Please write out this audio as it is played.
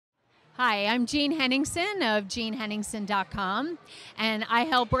Hi, I'm Jeanne Henningsen of JeanneHenningsen.com, and I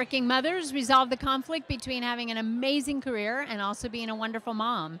help working mothers resolve the conflict between having an amazing career and also being a wonderful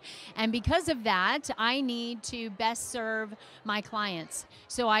mom. And because of that, I need to best serve my clients.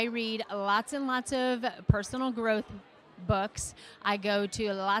 So I read lots and lots of personal growth books. I go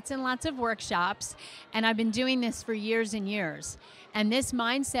to lots and lots of workshops, and I've been doing this for years and years. And this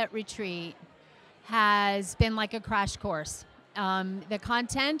mindset retreat has been like a crash course. The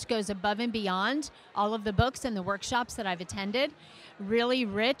content goes above and beyond all of the books and the workshops that I've attended. Really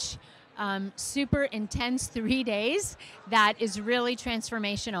rich, super intense 3 days that is really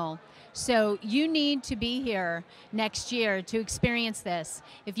transformational. So you need to be here next year to experience this.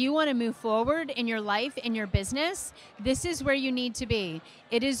 If you want to move forward in your life, in your business, this is where you need to be.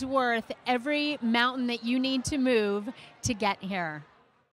 It is worth every mountain that you need to move to get here.